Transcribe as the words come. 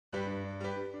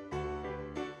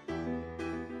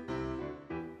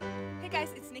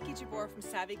Niki Jabbour from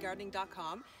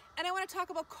SavvyGardening.com, and I want to talk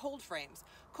about cold frames.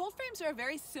 Cold frames are a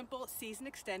very simple season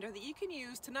extender that you can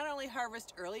use to not only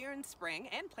harvest earlier in spring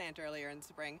and plant earlier in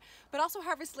spring, but also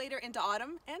harvest later into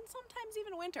autumn and sometimes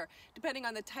even winter, depending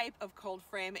on the type of cold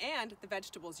frame and the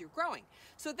vegetables you're growing.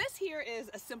 So this here is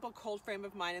a simple cold frame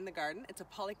of mine in the garden. It's a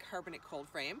polycarbonate cold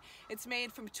frame. It's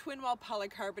made from twin wall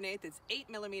polycarbonate that's 8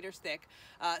 millimeters thick,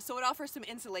 so it offers some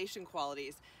insulation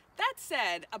qualities. That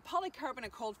said, a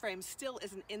polycarbonate cold frame still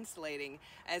isn't insulating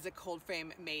as a cold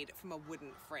frame made from a wooden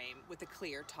frame with a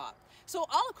clear top. So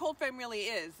all a cold frame really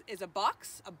is a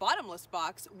box, a bottomless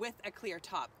box with a clear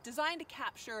top, designed to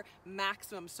capture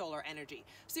maximum solar energy.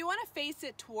 So you want to face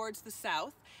it towards the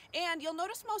south, and you'll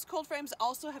notice most cold frames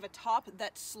also have a top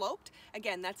that's sloped.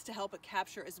 Again, that's to help it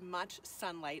capture as much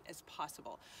sunlight as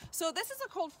possible. So this is a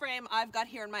cold frame I've got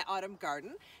here in my autumn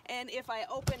garden, and if I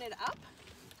open it up,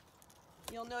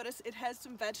 you'll notice it has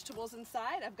some vegetables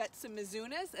inside. I've got some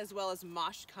mizunas as well as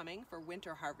mosh coming for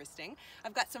winter harvesting.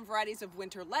 I've got some varieties of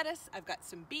winter lettuce. I've got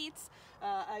some beets.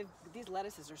 These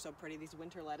lettuces are so pretty, these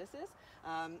winter lettuces.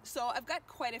 So I've got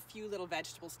quite a few little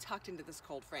vegetables tucked into this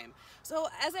cold frame. So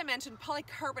as I mentioned,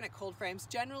 polycarbonate cold frames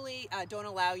generally don't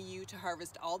allow you to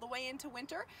harvest all the way into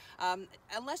winter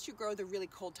unless you grow the really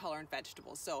cold tolerant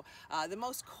vegetables. So the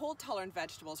most cold tolerant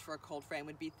vegetables for a cold frame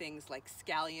would be things like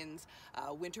scallions,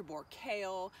 winter boar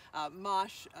kale,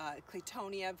 mosh,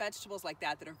 claytonia, vegetables like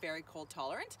that are very cold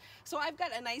tolerant. So I've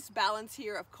got a nice balance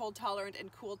here of cold tolerant and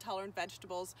cool tolerant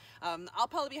vegetables. I'll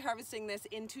probably be harvesting this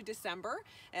into December,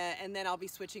 and then I'll be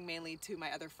switching mainly to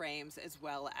my other frames as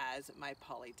well as my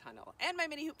poly tunnel and my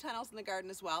mini hoop tunnels in the garden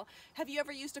as well. Have you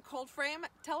ever used a cold frame?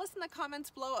 Tell us in the comments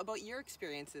below about your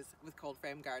experiences with cold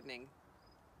frame gardening.